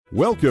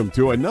Welcome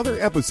to another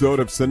episode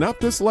of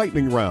Synoptus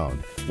Lightning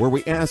Round, where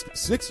we ask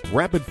 6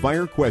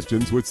 rapid-fire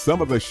questions with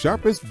some of the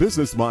sharpest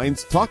business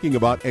minds talking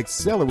about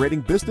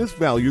accelerating business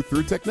value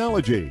through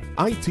technology,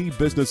 IT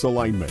business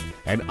alignment,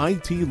 and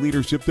IT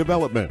leadership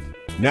development.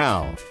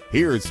 Now,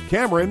 here's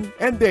Cameron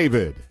and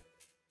David.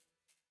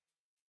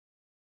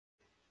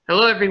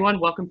 Hello, everyone.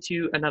 Welcome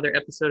to another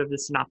episode of the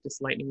Synoptus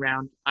Lightning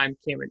Round. I'm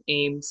Cameron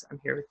Ames. I'm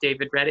here with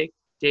David Reddick.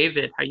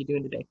 David, how are you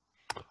doing today?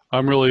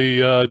 I'm really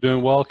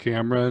doing well,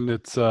 Cameron.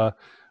 It's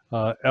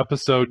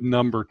episode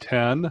number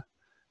 10,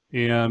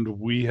 and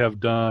we have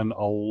done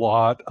a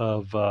lot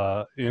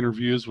of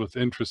interviews with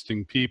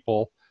interesting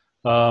people.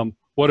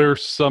 What are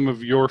some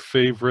of your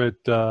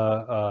favorite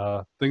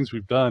things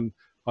we've done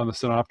on the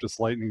Synoptus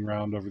Lightning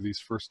Round over these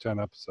first 10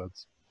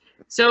 episodes?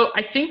 So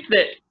I think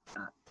that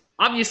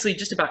obviously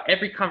just about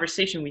every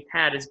conversation we've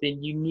had has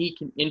been unique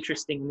and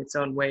interesting in its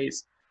own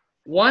ways.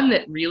 One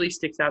that really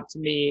sticks out to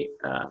me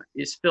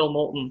is Phil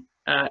Moulton.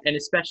 And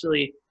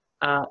especially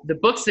the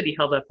books that he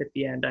held up at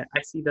the end.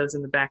 I see those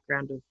in the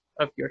background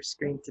of your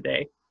screen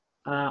today.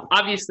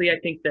 Obviously, I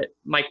think that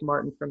Mike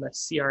Martin, from a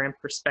CRM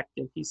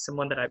perspective, he's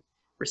someone that I've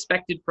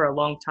respected for a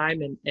long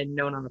time and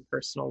known on a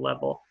personal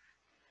level.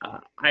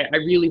 I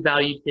really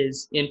valued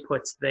his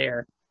inputs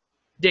there.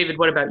 David,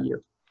 what about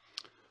you?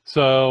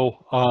 So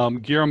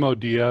Guillermo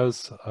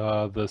Diaz,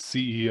 the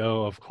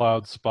CEO of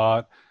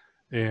CloudSpot,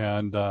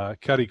 and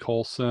Ketty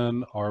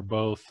Colson are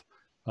both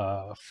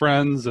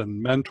friends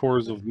and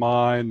mentors of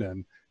mine,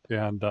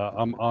 and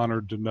I'm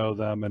honored to know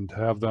them, and to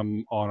have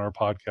them on our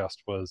podcast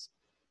was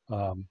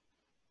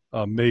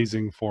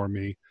amazing for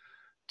me.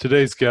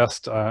 Today's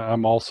guest,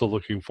 I'm also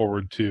looking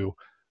forward to.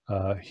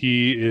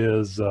 He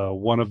is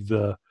one of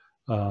the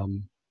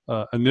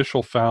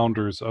initial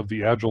founders of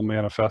the Agile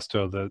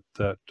Manifesto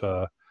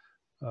that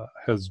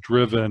has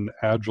driven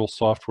Agile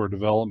software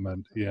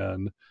development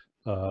in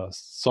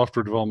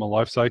software development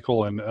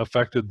lifecycle and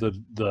affected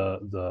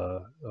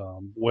the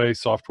way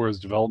software is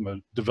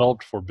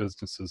developed for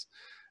businesses.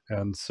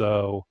 And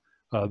so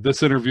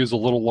this interview is a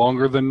little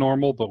longer than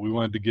normal, but we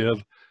wanted to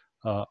give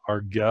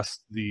our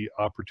guest the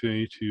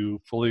opportunity to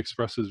fully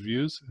express his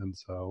views. And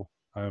so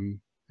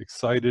I'm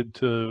excited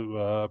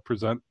to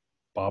present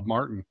Bob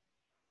Martin.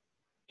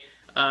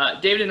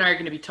 David and I are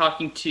going to be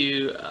talking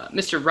to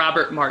Mr.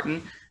 Robert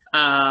Martin.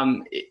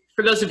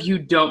 For those of you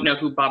who don't know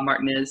who Bob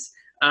Martin is,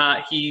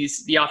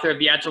 he's the author of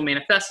the Agile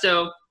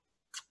Manifesto,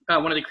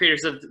 one of the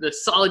creators of the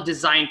Solid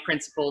Design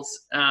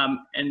Principles,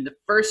 and the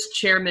first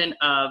chairman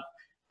of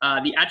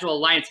the Agile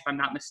Alliance, if I'm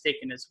not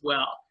mistaken, as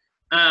well.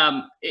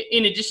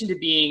 In addition to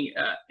being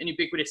an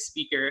ubiquitous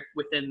speaker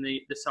within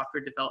the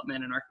software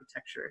development and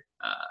architecture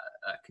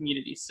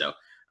communities. So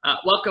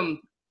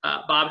welcome,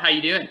 Bob. How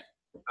you doing?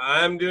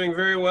 I'm doing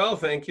very well.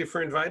 Thank you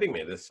for inviting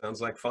me. This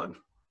sounds like fun.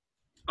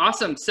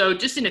 Awesome. So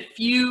just in a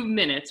few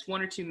minutes,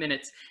 1 or 2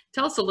 minutes,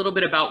 tell us a little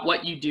bit about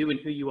what you do and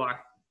who you are.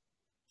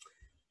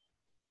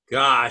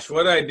 Gosh,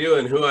 what I do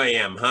and who I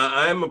am.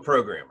 I'm a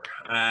programmer.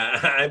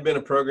 I've been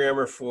a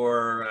programmer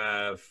for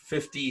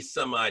 50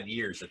 some odd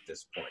years at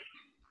this point.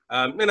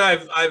 And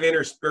I've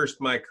interspersed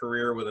my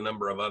career with a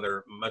number of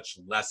other much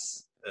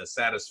less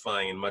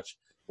satisfying and much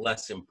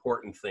less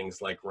important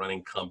things like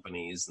running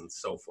companies and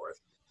so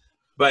forth.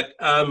 But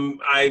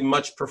I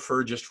much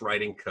prefer just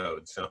writing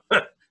code. So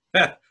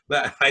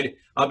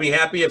I'll be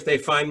happy if they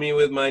find me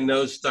with my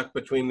nose stuck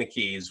between the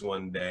keys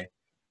one day,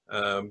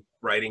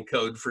 writing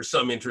code for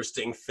some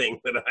interesting thing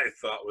that I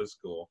thought was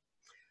cool.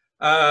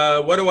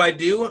 What do I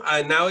do?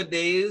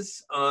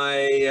 Nowadays,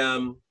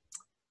 I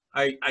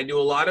do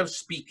a lot of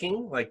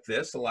speaking like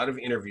this, a lot of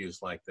interviews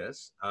like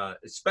this,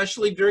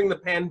 especially during the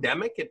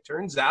pandemic. It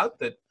turns out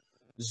that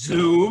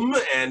Zoom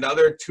and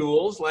other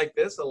tools like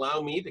this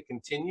allow me to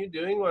continue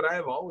doing what I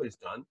have always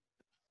done.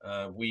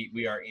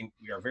 We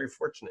are very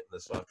fortunate in the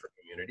software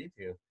community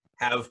to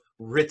have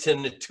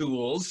written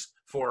tools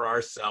for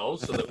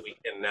ourselves so that we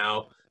can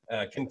now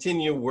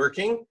continue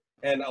working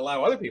and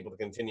allow other people to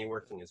continue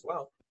working as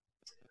well.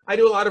 I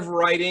do a lot of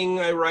writing.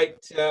 I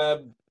write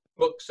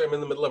books. I'm in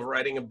the middle of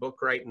writing a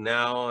book right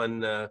now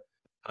on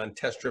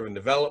test-driven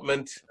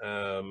development.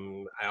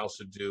 I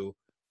also do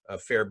a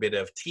fair bit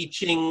of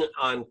teaching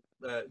on.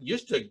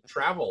 Used to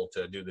travel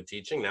to do the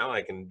teaching. Now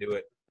I can do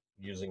it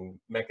using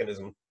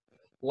mechanism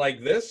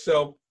like this.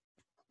 So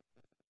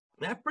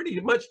that pretty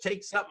much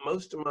takes up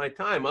most of my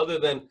time, other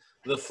than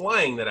the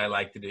flying that I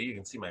like to do. You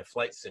can see my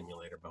flight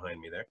simulator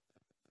behind me there.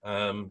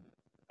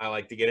 I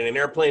like to get in an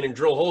airplane and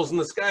drill holes in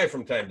the sky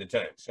from time to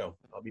time. So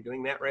I'll be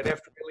doing that right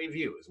after I leave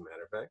you, as a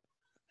matter of fact.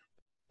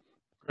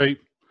 Great.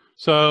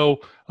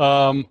 So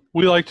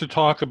we like to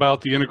talk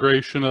about the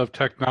integration of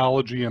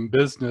technology and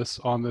business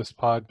on this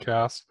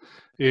podcast.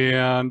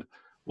 And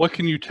what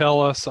can you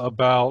tell us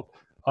about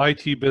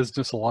IT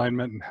business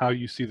alignment and how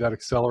you see that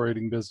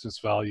accelerating business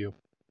value?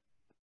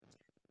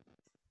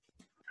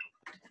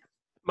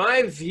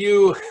 My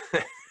view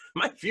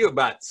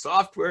about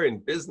software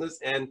and business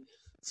and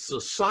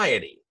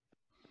society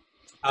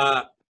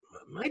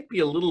might be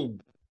a little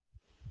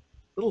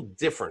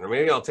different, or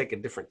maybe I'll take a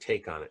different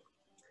take on it.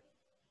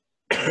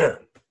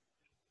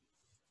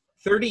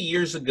 30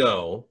 years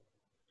ago,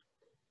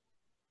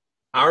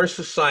 our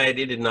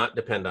society did not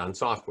depend on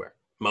software.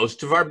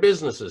 Most of our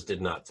businesses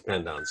did not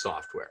depend on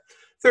software.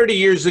 30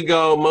 years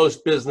ago,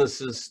 most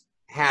businesses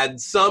had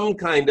some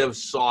kind of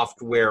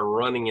software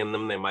running in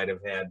them. They might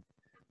have had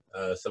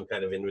some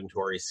kind of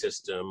inventory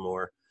system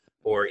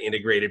or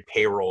integrated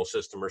payroll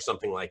system or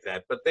something like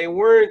that, but they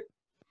weren't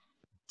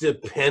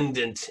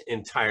dependent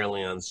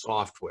entirely on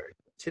software.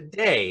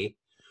 Today,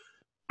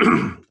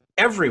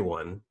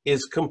 everyone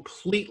is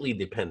completely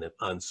dependent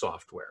on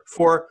software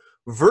for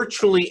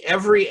virtually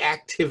every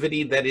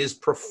activity that is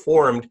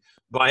performed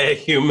by a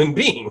human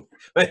being.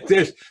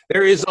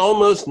 There is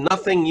almost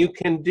nothing you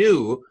can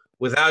do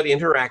without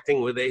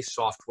interacting with a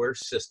software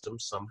system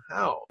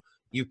somehow.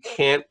 You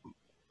can't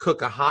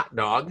cook a hot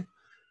dog.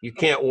 You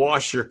can't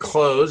wash your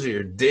clothes or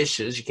your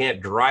dishes. You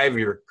can't drive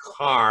your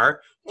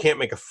car. You can't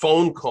make a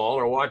phone call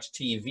or watch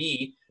TV.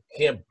 You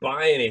can't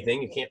buy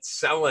anything. You can't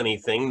sell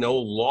anything. No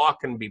law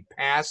can be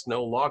passed.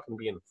 No law can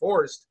be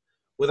enforced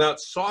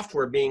without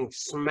software being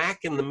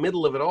smack in the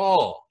middle of it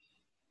all.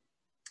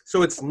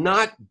 So it's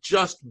not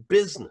just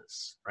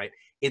business, right?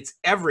 It's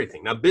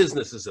everything. Now,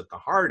 business is at the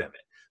heart of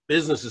it.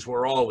 Business is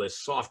where all this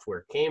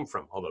software came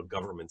from, although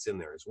government's in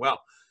there as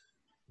well.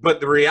 But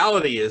the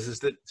reality is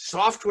that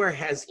software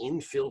has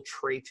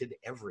infiltrated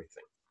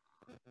everything.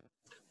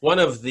 One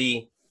of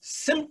the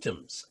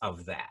symptoms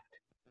of that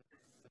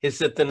is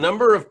that the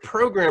number of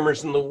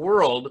programmers in the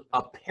world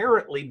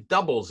apparently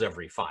doubles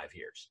every 5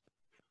 years.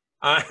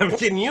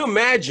 Can you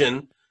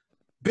imagine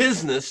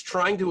business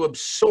trying to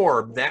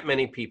absorb that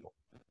many people?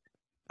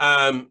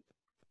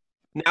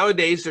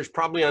 Nowadays, there's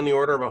probably on the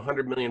order of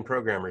 100 million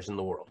programmers in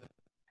the world.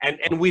 And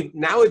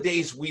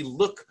nowadays we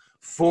look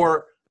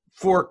for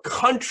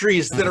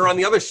countries that are on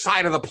the other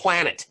side of the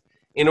planet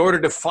in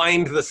order to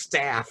find the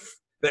staff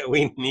that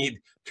we need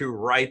to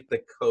write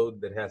the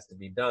code that has to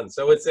be done.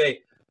 So it's a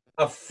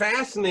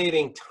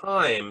fascinating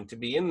time to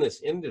be in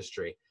this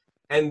industry,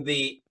 and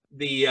the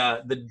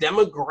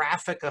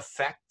demographic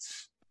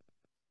effects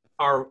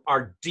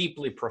are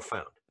deeply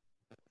profound.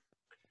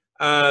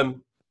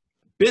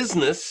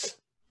 Business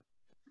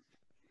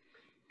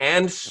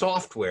and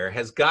software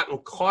has gotten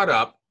caught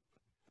up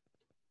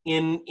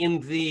in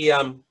the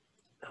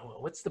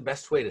what's the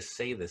best way to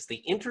say this?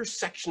 The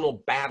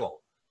intersectional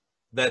battle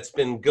that's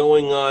been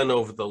going on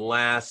over the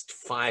last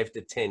 5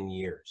 to 10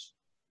 years.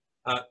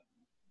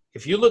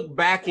 If you look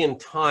back in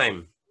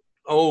time,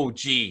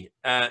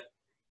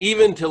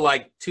 even to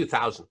like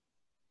 2000,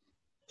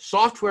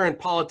 software and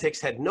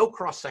politics had no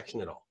cross-section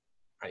at all,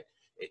 right?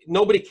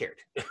 Nobody cared.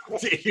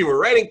 If you were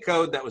writing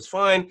code, that was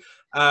fine.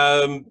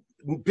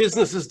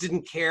 Businesses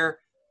didn't care.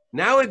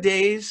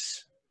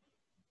 Nowadays,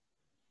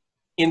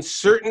 in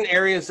certain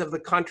areas of the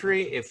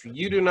country, if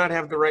you do not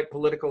have the right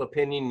political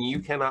opinion, you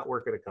cannot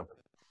work at a company.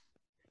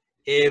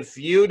 If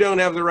you don't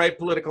have the right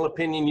political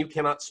opinion, you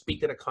cannot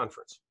speak at a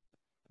conference.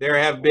 There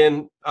have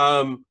been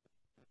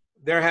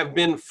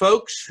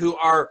folks who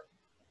are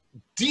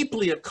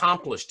deeply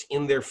accomplished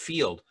in their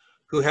field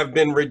who have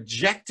been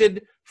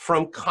rejected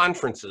from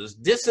conferences,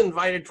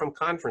 disinvited from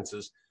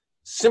conferences,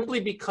 simply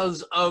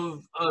because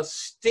of a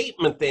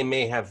statement they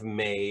may have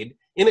made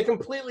in a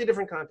completely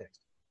different context.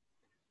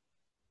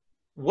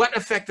 What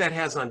effect that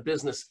has on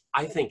business,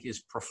 I think, is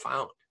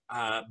profound.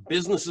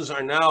 Businesses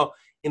are now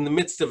in the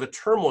midst of a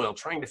turmoil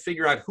trying to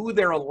figure out who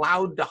they're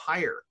allowed to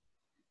hire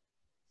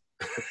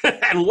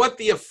and what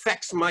the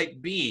effects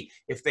might be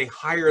if they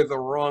hire the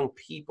wrong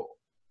people.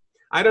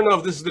 I don't know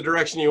if this is the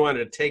direction you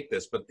wanted to take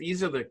this, but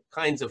these are the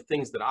kinds of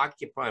things that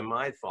occupy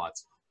my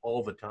thoughts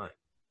all the time.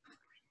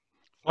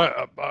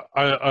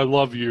 I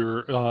love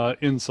your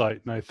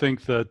insight, and I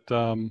think that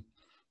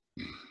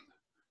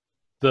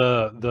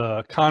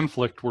the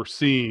conflict we're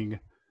seeing,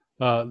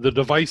 the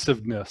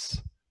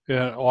divisiveness,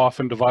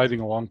 often dividing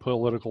along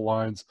political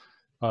lines,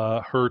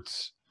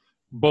 hurts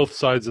both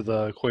sides of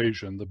the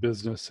equation, the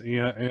business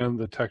and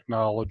the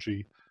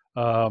technology.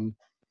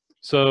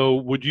 So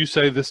would you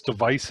say this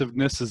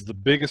divisiveness is the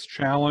biggest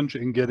challenge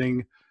in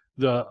getting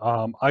the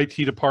IT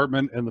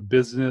department and the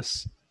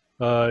business,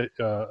 the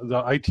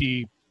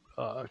IT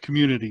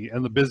community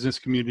and the business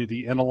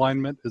community in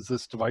alignment? Is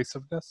this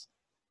divisiveness?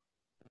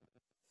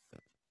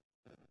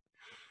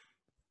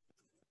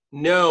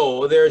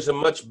 No, there's a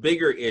much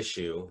bigger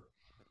issue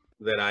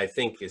that I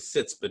think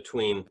sits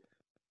between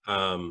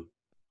the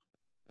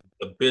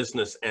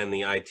business and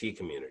the IT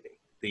community.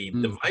 The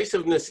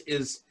divisiveness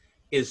is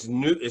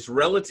new, is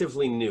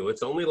relatively new.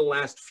 It's only the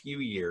last few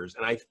years,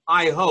 and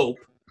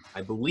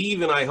I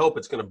believe and I hope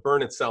it's going to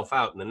burn itself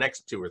out in the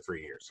next 2 or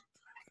 3 years.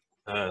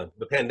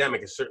 The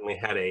pandemic has certainly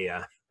had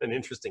an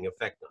interesting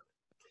effect on it.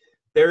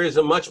 There is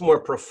a much more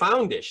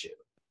profound issue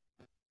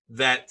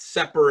that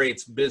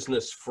separates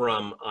business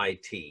from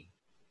IT.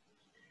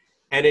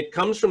 And it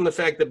comes from the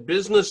fact that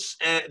business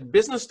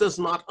does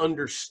not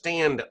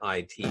understand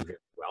IT very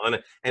well.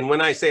 And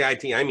when I say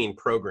IT, I mean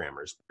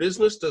programmers.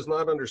 Business does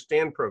not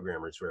understand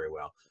programmers very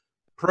well.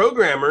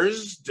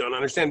 Programmers don't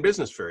understand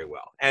business very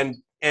well.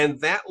 And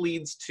that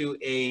leads to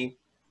a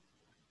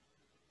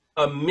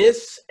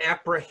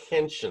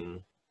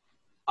misapprehension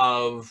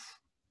of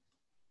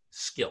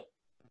skill.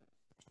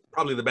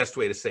 Probably the best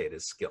way to say it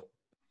is skill.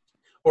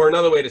 Or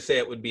another way to say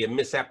it would be a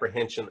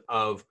misapprehension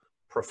of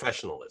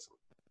professionalism.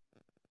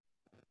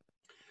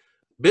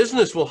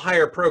 Business will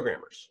hire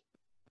programmers,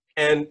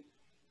 and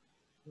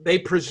they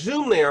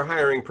presume they are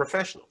hiring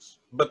professionals,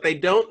 but they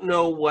don't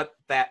know what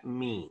that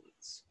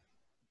means.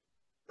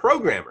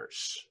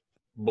 Programmers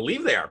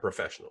believe they are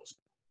professionals,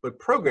 but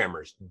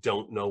programmers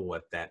don't know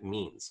what that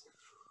means.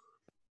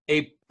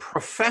 A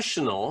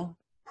professional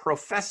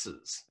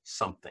professes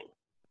something.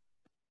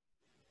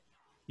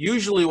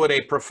 Usually what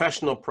a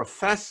professional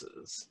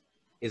professes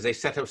is a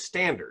set of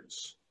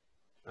standards,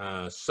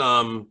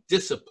 some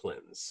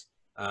disciplines,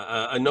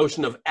 a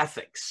notion of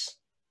ethics.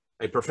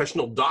 A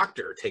professional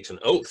doctor takes an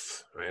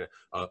oath, right?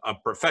 A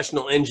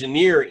professional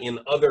engineer in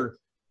other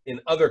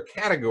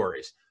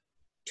categories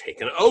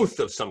take an oath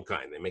of some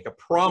kind. They make a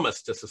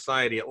promise to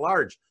society at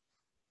large.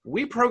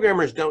 We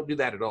programmers don't do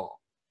that at all.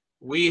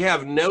 We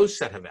have no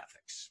set of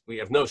ethics. We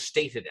have no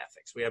stated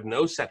ethics. We have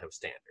no set of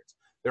standards.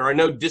 There are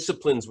no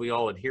disciplines we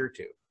all adhere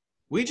to.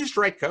 We just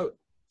write code.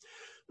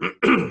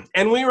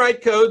 And we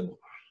write code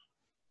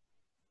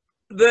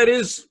that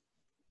is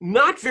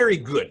not very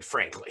good,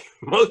 frankly.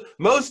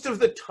 Most of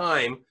the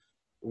time,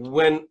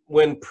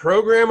 when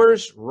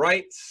programmers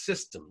write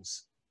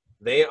systems,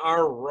 they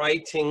are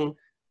writing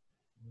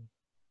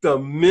the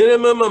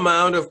minimum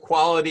amount of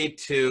quality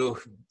to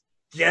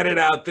get it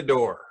out the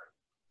door.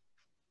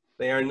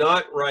 They are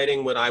not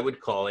writing what I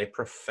would call a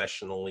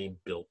professionally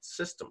built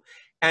system.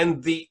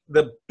 And the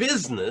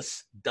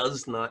business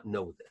does not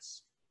know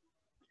this.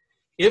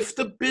 If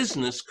the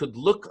business could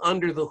look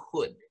under the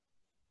hood,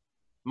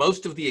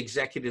 most of the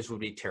executives would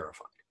be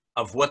terrified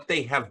of what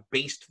they have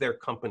based their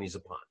companies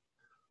upon.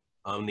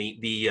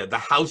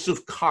 The house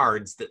of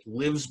cards that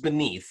lives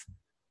beneath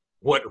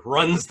what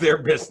runs their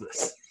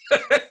business.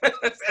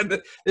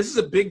 And this is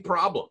a big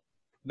problem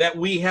that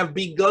we have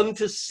begun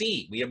to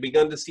see. We have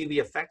begun to see the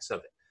effects of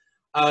it.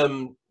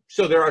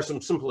 So there are some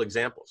simple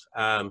examples.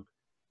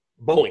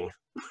 Boeing.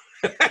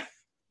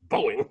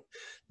 Boeing.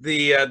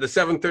 The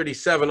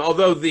 737,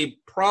 although the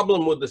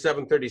problem with the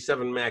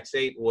 737 MAX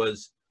 8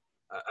 was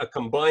a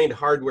combined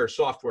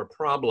hardware-software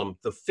problem,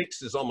 the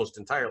fix is almost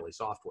entirely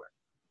software,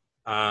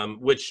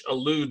 which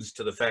alludes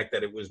to the fact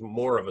that it was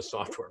more of a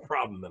software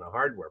problem than a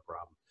hardware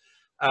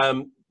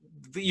problem.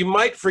 You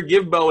might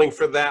forgive Boeing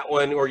for that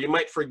one, or you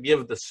might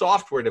forgive the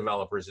software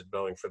developers at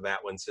Boeing for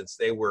that one, since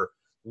they were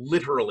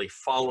literally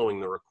following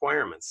the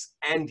requirements.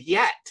 And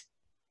yet,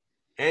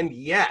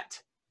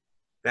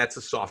 that's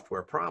a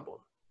software problem.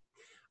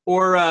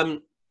 Or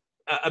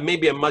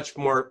maybe a much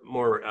more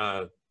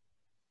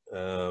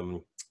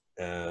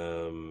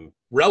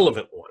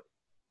relevant one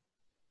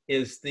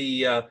is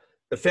the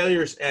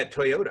failures at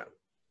Toyota,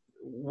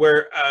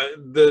 where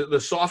the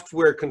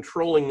software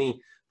controlling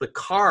the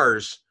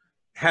cars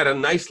had a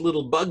nice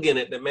little bug in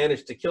it that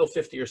managed to kill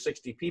 50 or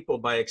 60 people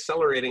by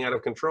accelerating out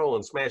of control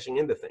and smashing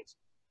into things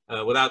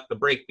without the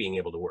brake being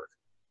able to work.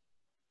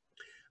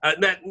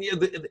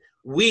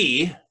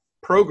 We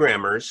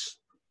programmers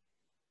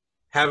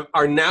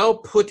are now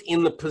put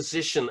in the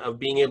position of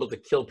being able to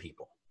kill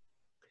people.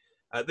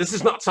 This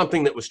is not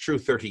something that was true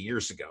 30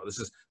 years ago. This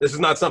is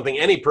not something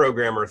any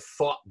programmer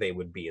thought they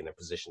would be in a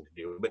position to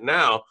do. But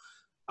now,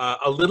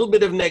 a little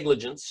bit of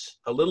negligence,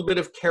 a little bit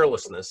of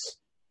carelessness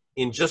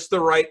in just the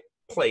right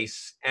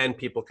place, and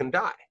people can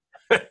die.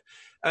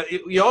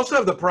 You also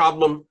have the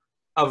problem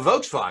of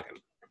Volkswagen.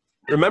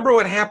 Remember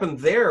what happened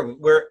there,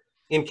 where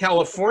in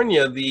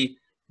California, the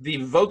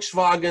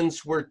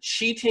Volkswagens were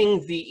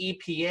cheating the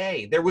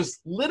EPA. There was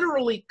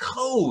literally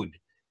code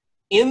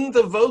in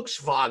the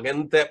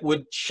Volkswagen that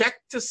would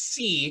check to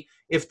see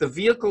if the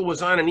vehicle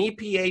was on an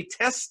EPA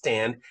test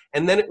stand,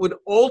 and then it would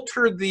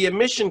alter the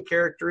emission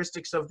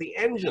characteristics of the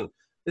engine.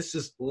 This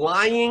is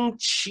lying,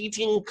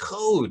 cheating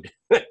code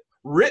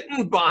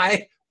written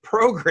by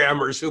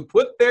programmers who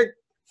put their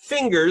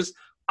fingers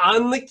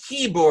on the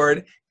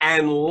keyboard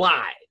and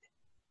lied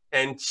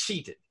and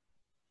cheated.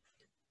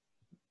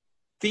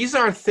 These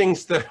are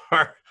things that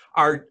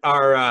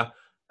are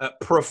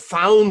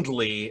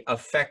profoundly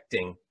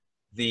affecting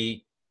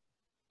the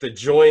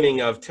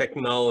joining of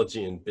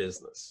technology and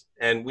business,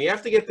 and we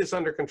have to get this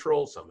under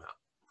control somehow.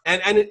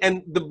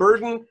 And the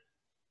burden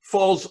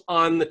falls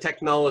on the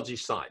technology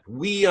side.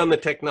 We on the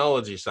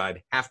technology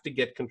side have to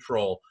get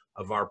control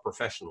of our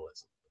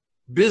professionalism.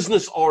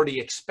 Business already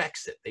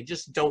expects it. They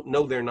just don't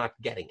know they're not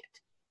getting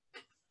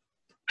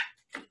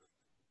it.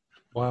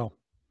 Wow.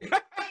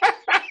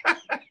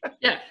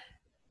 Yeah.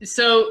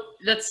 So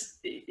that's,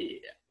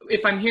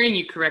 if I'm hearing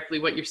you correctly,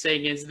 what you're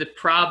saying is the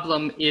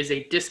problem is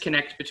a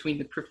disconnect between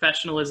the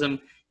professionalism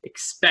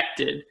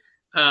expected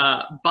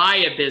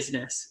by a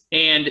business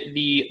and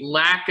the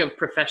lack of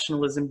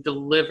professionalism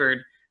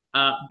delivered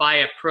by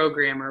a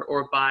programmer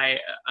or by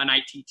an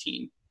IT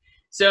team.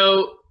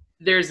 So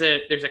there's a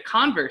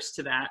converse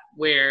to that,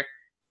 where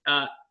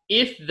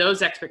if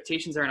those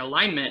expectations are in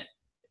alignment,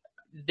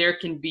 there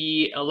can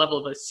be a level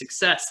of a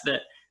success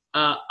that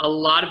a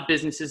lot of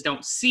businesses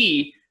don't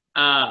see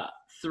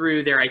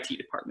through their IT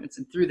departments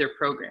and through their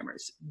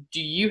programmers.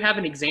 Do you have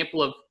an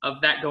example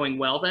of that going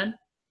well then?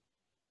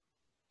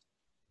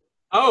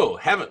 Oh,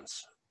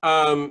 heavens.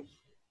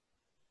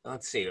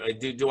 Let's see.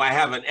 Do I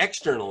have an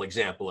external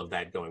example of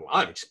that going well?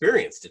 I've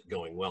experienced it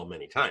going well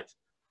many times.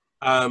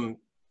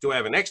 Do I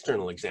have an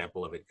external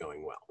example of it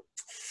going well?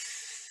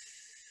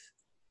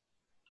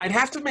 I'd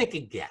have to make a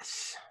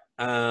guess.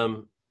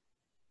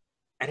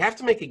 I'd have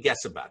to make a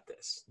guess about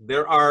this.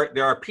 There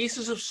are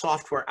pieces of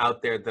software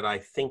out there that I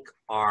think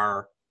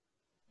are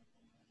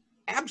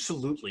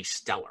absolutely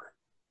stellar,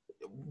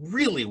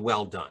 really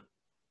well done.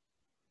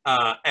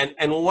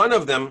 And one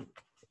of them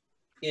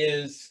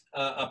is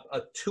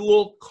a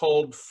tool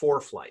called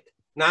ForeFlight.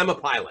 Now, I'm a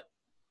pilot,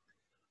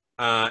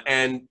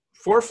 and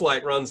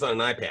ForeFlight runs on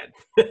an iPad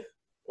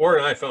or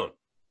an iPhone.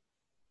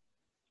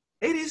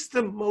 It is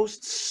the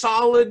most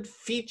solid,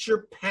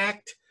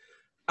 feature-packed,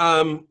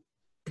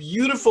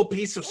 beautiful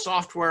piece of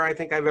software I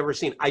think I've ever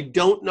seen. I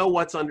don't know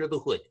what's under the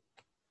hood.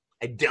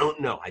 I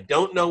don't know. I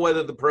don't know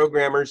whether the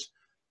programmers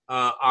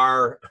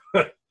have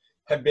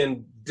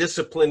been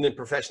disciplined and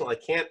professional.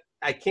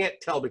 I can't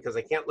tell because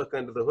I can't look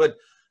under the hood.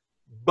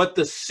 But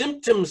the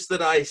symptoms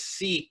that I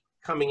see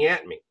coming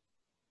at me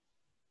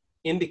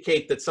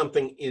indicate that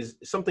something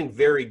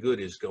very good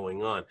is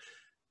going on.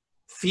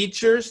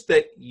 Features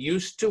that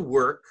used to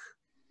work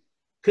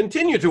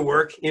continue to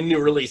work in new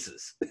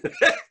releases.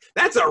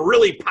 That's a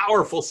really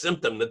powerful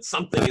symptom that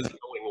something is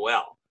going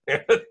well.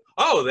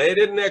 Oh, they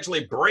didn't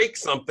actually break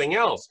something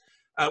else,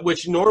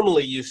 which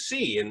normally you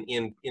see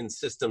in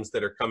systems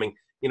that are coming,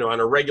 on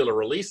a regular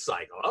release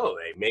cycle. Oh,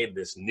 they made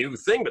this new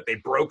thing, but they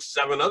broke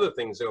 7 other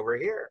things over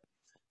here.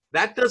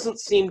 That doesn't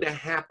seem to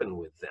happen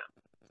with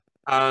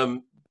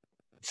them.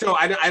 So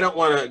I don't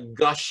want to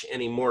gush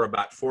any more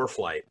about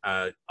ForeFlight,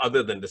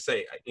 other than to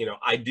say,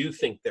 I do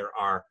think there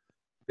are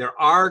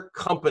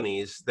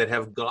companies that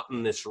have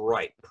gotten this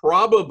right,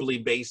 probably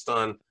based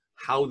on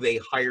how they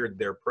hired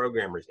their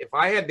programmers. If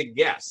I had to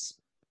guess,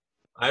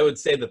 I would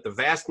say that the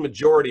vast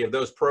majority of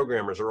those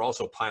programmers are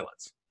also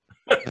pilots.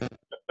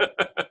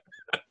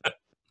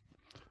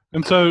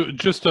 And so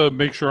just to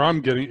make sure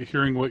I'm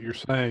hearing what you're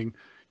saying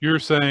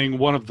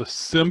one of the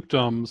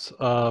symptoms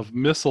of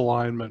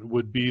misalignment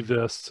would be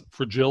this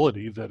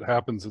fragility that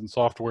happens in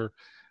software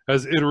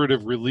as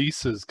iterative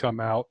releases come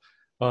out.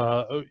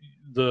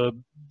 The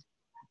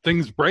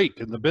things break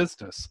in the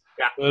business.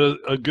 Yeah.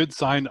 A good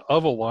sign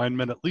of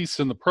alignment, at least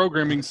in the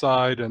programming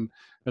side and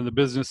the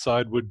business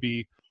side, would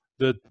be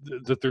that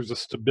there's a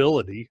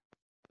stability,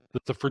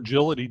 that the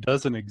fragility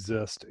doesn't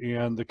exist,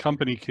 and the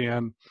company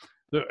can,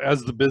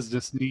 as the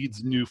business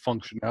needs new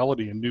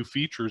functionality and new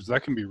features,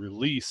 that can be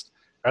released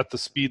at the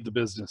speed the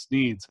business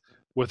needs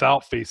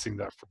without facing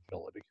that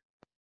fragility.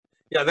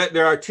 Yeah,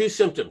 there are 2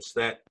 symptoms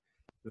that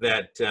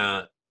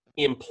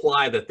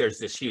imply that there's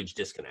this huge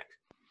disconnect.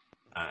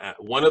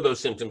 One of those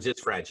symptoms is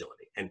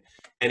fragility, and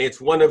it's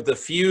one of the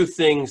few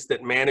things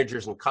that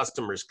managers and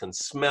customers can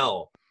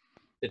smell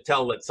to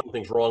tell that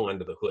something's wrong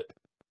under the hood.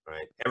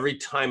 Right? Every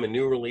time a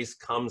new release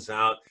comes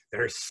out,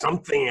 there's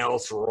something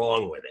else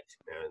wrong with it,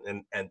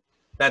 and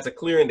that's a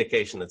clear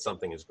indication that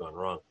something has gone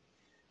wrong.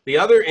 The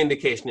other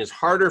indication is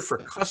harder for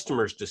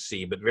customers to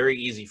see, but very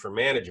easy for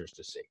managers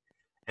to see,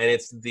 and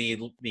it's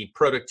the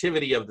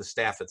productivity of the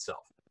staff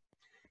itself.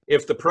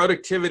 If the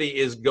productivity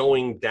is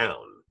going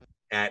down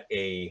at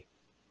a,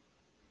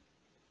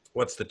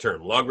 what's the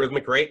term,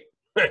 logarithmic rate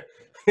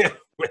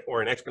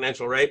or an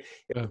exponential rate,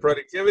 if the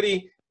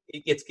productivity,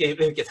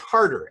 it gets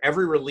harder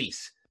every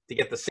release to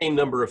get the same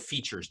number of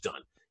features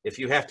done. If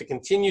you have to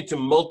continue to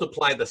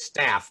multiply the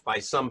staff by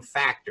some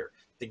factor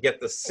to get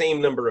the same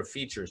number of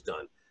features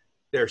done,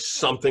 there's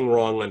something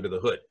wrong under the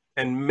hood.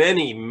 And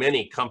many,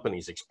 many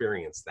companies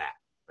experience that,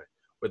 right?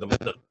 Where the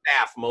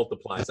staff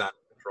multiplies out of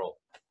control.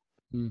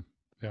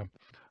 Yeah.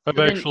 I've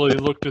actually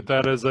looked at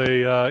that as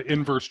a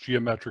inverse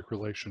geometric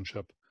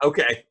relationship.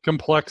 Okay.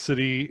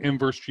 Complexity,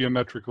 inverse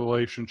geometric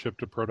relationship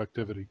to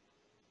productivity.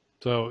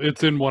 So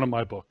it's in one of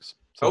my books.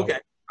 So, okay.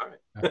 All right.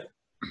 Yeah.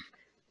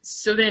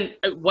 So then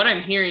what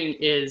I'm hearing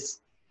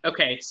is,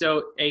 okay,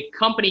 so a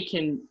company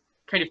can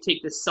kind of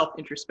take this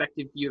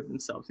self-introspective view of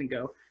themselves and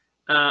go,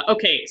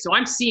 okay, so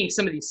I'm seeing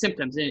some of these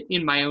symptoms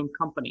in my own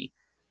company.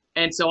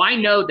 And so I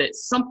know that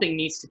something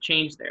needs to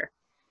change there.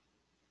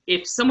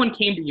 If someone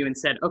came to you and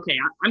said, okay,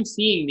 I'm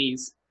seeing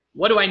these,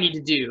 what do I need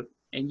to do?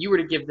 And you were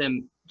to give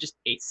them just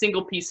a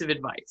single piece of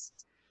advice,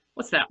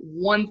 what's that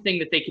one thing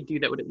that they could do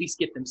that would at least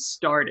get them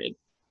started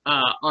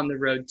on the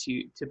road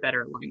to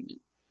better alignment?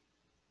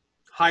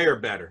 Hire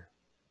better.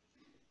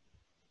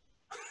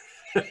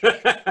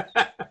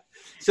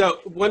 So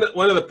one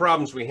of the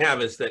problems we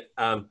have is that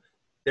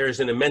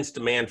there's an immense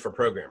demand for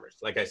programmers.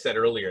 Like I said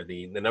earlier,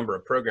 the number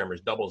of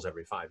programmers doubles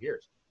every 5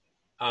 years.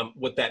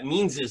 What that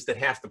means is that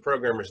half the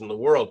programmers in the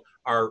world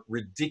are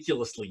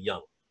ridiculously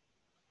young.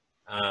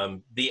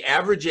 The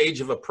average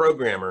age of a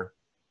programmer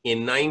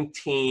in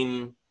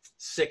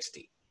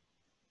 1960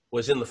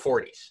 was in the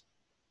 40s.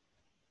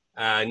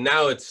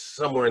 Now it's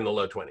somewhere in the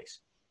low 20s.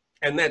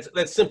 And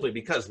that's simply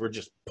because we're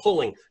just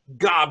pulling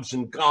gobs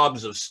and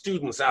gobs of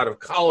students out of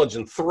college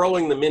and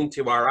throwing them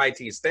into our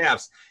IT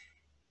staffs.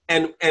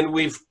 And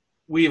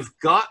we've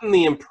gotten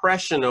the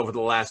impression over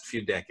the last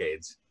few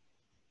decades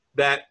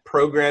that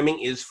programming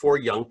is for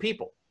young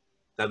people.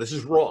 Now, this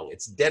is wrong.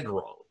 It's dead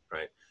wrong,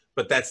 right?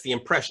 But that's the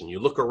impression. You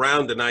look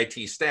around an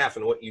IT staff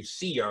and what you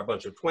see are a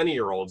bunch of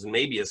 20-year-olds and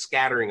maybe a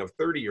scattering of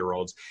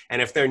 30-year-olds.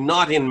 And if they're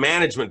not in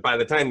management by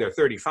the time they're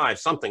 35,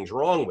 something's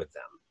wrong with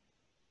them.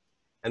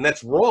 And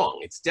that's wrong.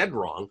 It's dead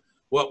wrong.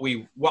 What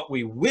we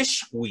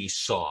wish we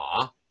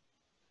saw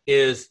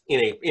is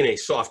in a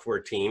software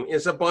team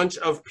is a bunch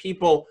of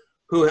people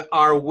who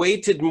are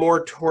weighted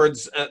more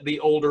towards the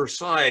older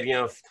side,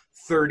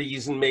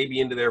 30s and maybe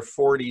into their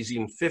 40s,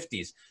 even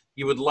 50s.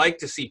 You would like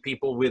to see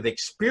people with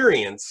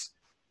experience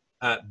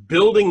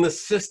building the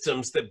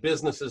systems that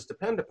businesses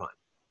depend upon.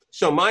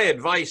 So my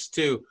advice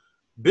to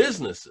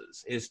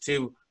businesses is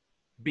to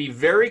be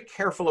very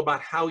careful about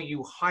how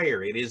you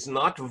hire. It is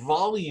not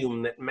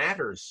volume that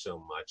matters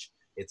so much.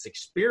 It's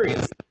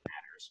experience that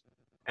matters.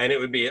 And it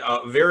would be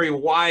a very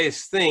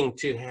wise thing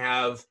to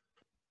have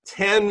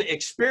 10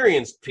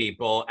 experienced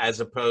people as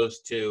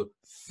opposed to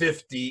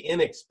 50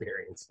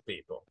 inexperienced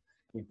people.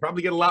 You'd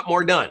probably get a lot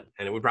more done,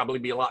 and it would probably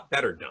be a lot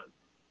better done.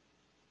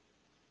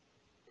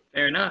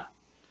 Fair enough.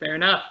 Fair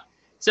enough.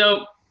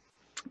 So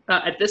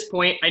at this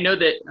point, I know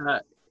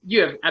that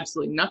you have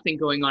absolutely nothing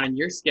going on in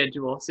your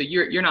schedule, so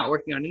you're not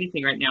working on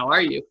anything right now,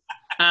 are you?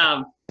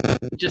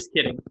 Just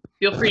kidding.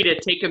 Feel free to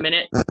take a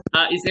minute.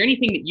 Is there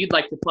anything that you'd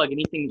like to plug,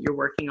 anything that you're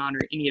working on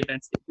or any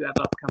events that you have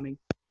upcoming?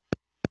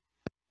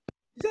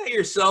 Is that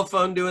your cell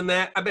phone doing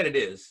that? I bet it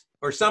is.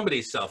 Or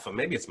somebody's cell phone.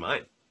 Maybe it's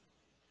mine.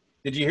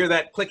 Did you hear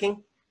that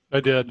clicking? I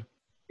did.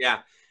 Yeah.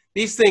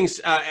 These things,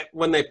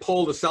 when they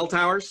pull the cell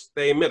towers,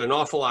 they emit an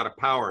awful lot of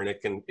power, and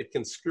it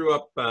can screw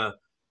up the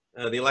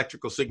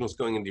electrical signals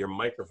going into your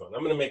microphone.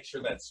 I'm going to make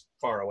sure that's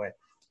far away.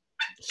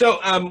 So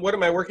what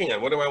am I working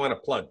on? What do I want to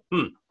plug?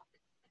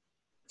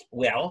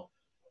 Well,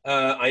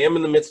 I am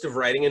in the midst of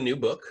writing a new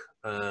book.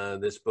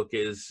 This book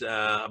is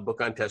a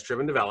book on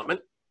test-driven development.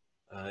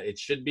 It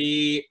should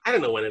be, I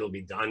don't know when it'll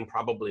be done.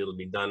 Probably it'll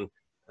be done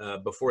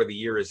before the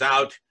year is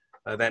out.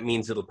 That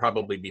means it'll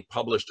probably be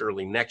published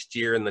early next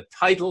year. And the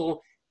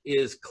title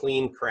is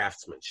Clean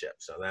Craftsmanship.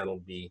 So that'll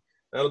be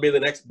the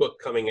next book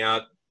coming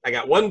out. I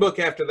got one book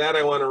after that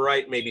I want to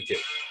write, maybe two.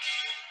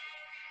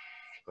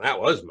 That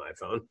was my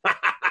phone.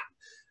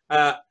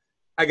 I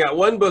got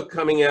one book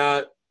coming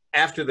out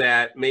after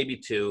that, maybe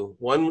two.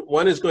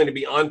 One is going to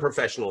be on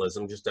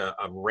professionalism, just a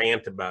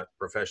rant about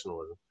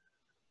professionalism.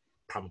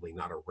 Probably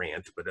not a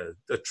rant, but a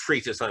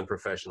treatise on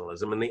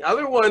professionalism. And the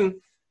other one,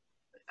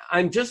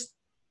 I'm just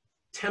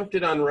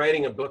tempted on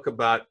writing a book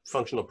about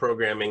functional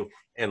programming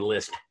and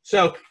Lisp.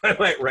 So I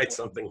might write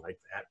something like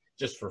that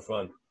just for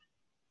fun.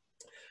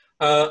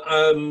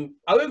 Other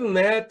than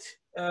that,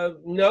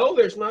 no,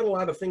 there's not a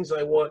lot of things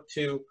I want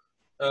to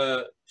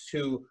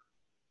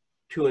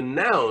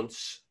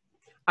announce.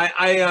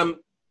 I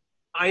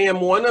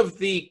am one of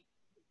the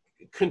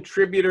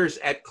contributors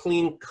at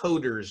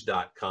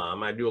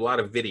cleancoders.com. I do a lot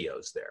of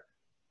videos there.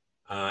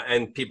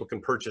 And people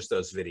can purchase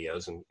those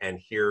videos and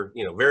hear,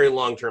 very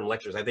long-term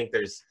lectures. I think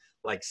there's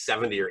like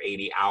 70 or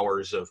 80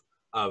 hours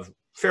of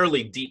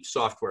fairly deep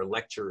software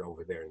lecture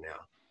over there now.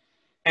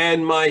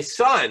 And my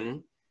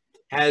son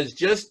has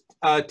just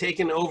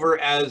taken over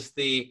as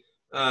the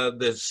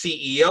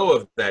CEO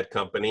of that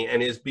company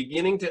and is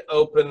beginning to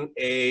open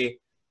a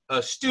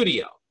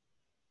studio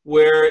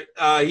where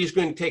he's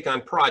going to take on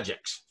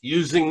projects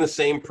using the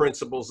same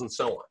principles and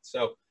so on.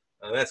 So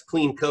that's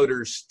Clean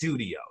Coders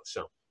Studio.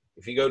 So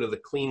if you go to the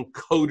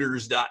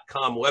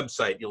cleancoders.com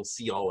website, you'll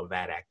see all of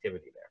that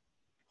activity there.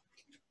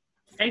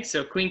 Okay,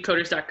 so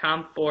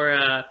cleancoders.com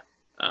for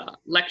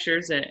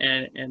lectures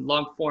and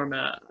long-form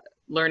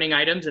learning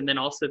items, and then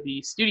also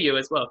the studio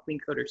as well, Clean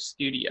Coders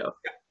Studio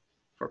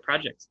for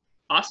projects.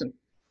 Awesome.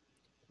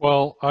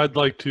 Well, I'd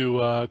like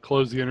to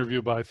close the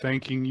interview by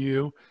thanking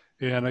you,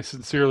 and I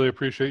sincerely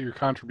appreciate your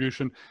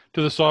contribution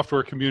to the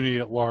software community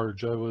at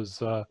large. I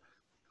was as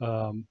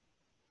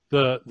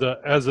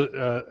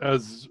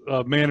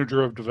a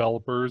manager of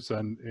developers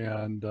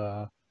and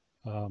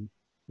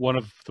one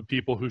of the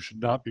people who should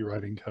not be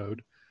writing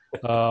code.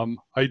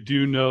 I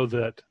do know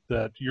that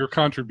your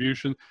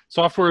contribution,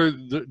 software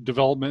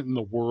development in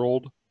the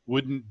world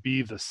wouldn't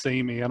be the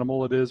same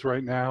animal it is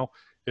right now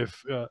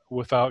if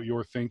without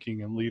your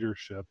thinking and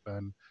leadership.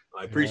 And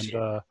I appreciate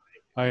it.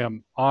 I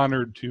am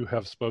honored to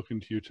have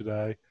spoken to you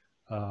today.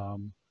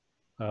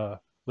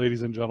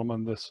 Ladies and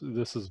gentlemen,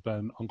 this has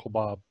been Uncle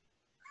Bob.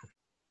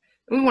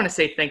 We want to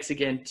say thanks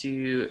again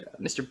to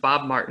Mr.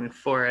 Bob Martin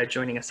for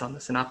joining us on the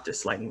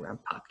Synoptus Lightning Round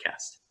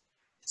podcast.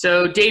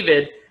 So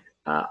David,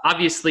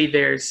 obviously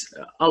there's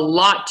a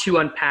lot to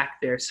unpack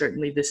there.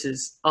 Certainly this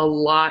is a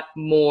lot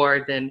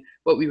more than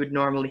what we would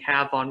normally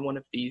have on one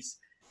of these.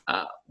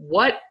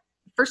 What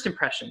first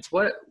impressions,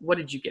 what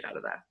did you get out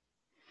of that?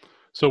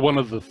 So one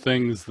of the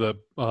things that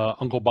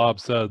Uncle Bob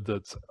said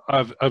that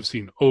I've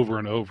seen over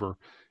and over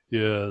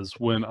is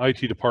when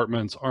IT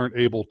departments aren't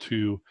able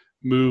to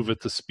move at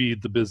the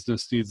speed the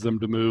business needs them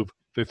to move,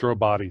 they throw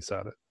bodies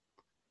at it,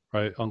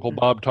 right? Uncle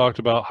Bob talked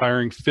about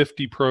hiring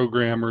 50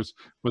 programmers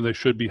when they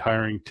should be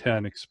hiring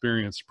 10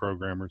 experienced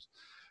programmers.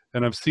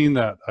 And I've seen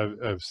that.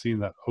 I've seen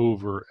that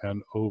over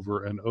and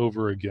over and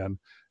over again.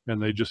 And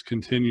they just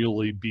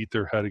continually beat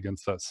their head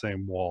against that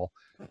same wall.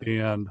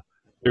 And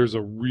there's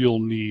a real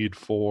need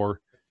for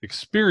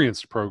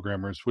experienced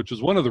programmers, which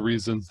is one of the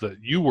reasons that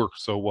you work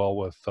so well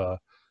with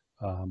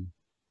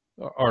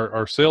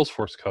our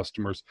Salesforce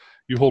customers.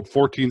 You hold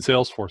 14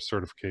 Salesforce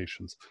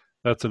certifications.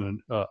 That's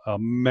a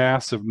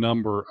massive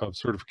number of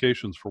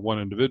certifications for one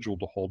individual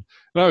to hold.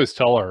 And I always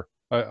tell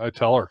I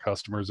tell our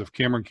customers, if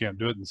Cameron can't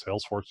do it in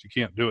Salesforce, you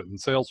can't do it in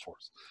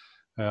Salesforce.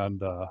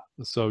 And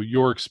so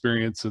your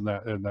experience in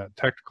that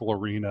technical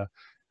arena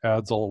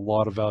adds a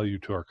lot of value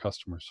to our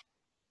customers.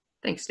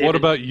 Thanks, David. What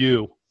about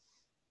you?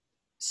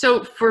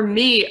 So for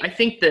me, I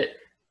think that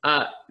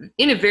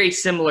in a very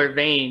similar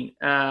vein,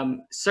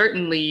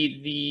 certainly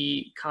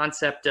the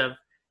concept of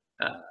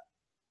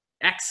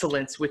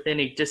excellence within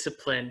a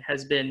discipline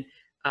has been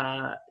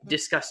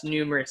discussed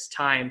numerous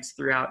times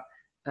throughout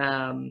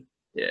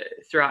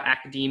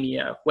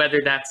academia,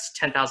 whether that's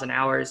 10,000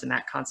 hours and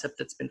that concept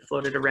that's been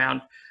floated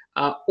around,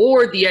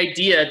 or the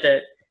idea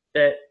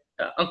that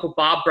Uncle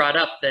Bob brought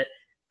up, that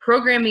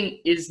programming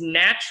is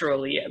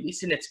naturally, at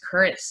least in its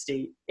current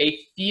state, a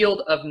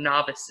field of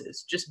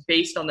novices, just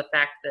based on the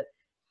fact that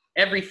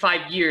every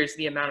 5 years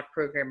the amount of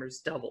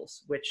programmers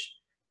doubles, which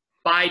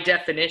by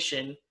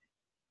definition,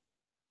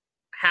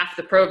 half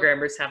the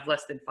programmers have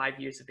less than 5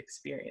 years of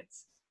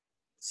experience.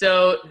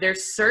 So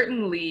there's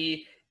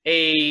certainly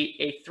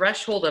a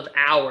threshold of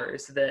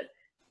hours that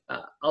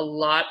a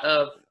lot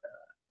of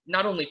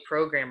not only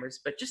programmers,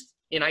 but just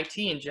in IT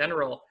in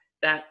general,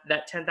 that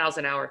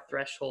 10,000 hour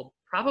threshold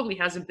probably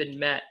hasn't been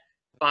met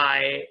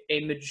by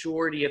a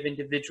majority of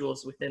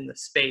individuals within the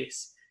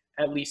space,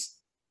 at least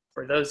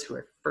for those who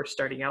are first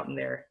starting out in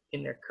their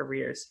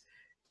careers.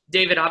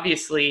 David,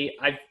 obviously,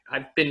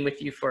 I've been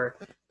with you for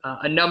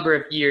a number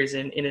of years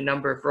in a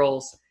number of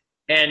roles.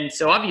 And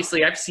so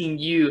obviously I've seen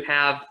you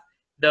have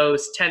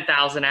those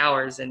 10,000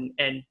 hours and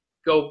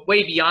go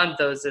way beyond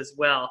those as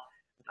well.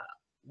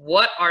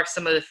 What are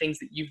some of the things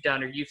that you've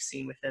done or you've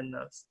seen within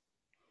those?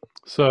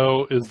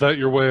 So is that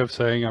your way of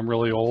saying I'm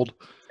really old?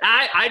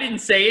 I didn't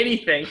say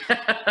anything.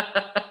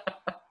 I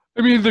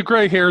mean, the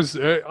gray hairs,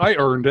 I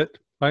earned it.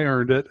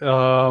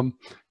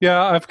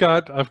 Yeah, I've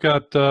got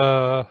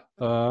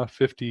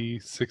 50,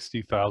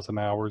 60,000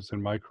 hours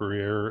in my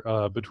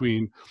career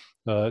between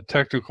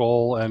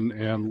technical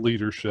and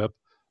leadership.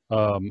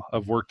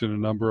 I've worked in a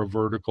number of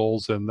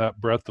verticals, and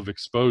that breadth of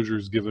exposure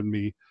has given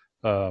me,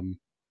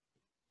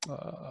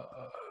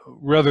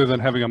 rather than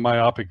having a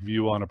myopic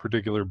view on a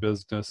particular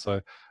business,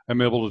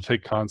 I'm able to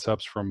take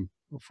concepts from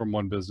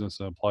one business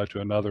and apply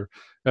to another.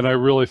 And I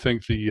really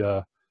think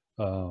the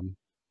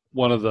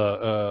one of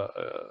the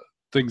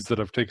things that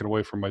I've taken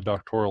away from my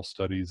doctoral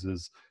studies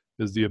is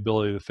the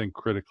ability to think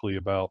critically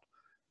about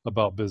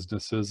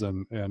businesses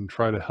and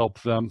try to help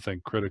them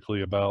think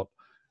critically about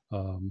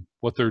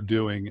what they're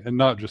doing, and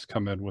not just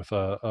come in with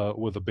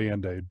a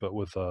Band-Aid, but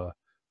with a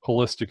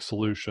holistic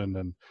solution.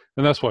 And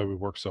that's why we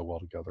work so well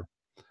together.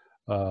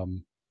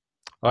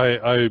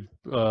 I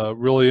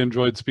really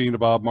enjoyed speaking to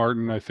Bob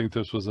Martin. I think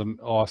this was an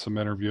awesome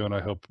interview, and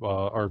I hope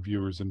our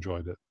viewers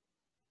enjoyed it.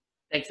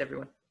 Thanks,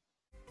 everyone.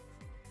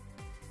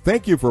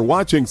 Thank you for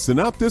watching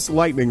Synoptus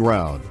Lightning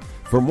Round.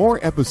 For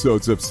more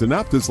episodes of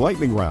Synoptus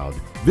Lightning Round,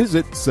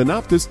 visit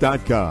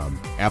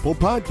Synoptus.com, Apple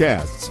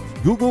Podcasts,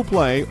 Google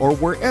Play, or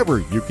wherever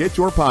you get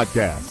your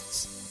podcasts.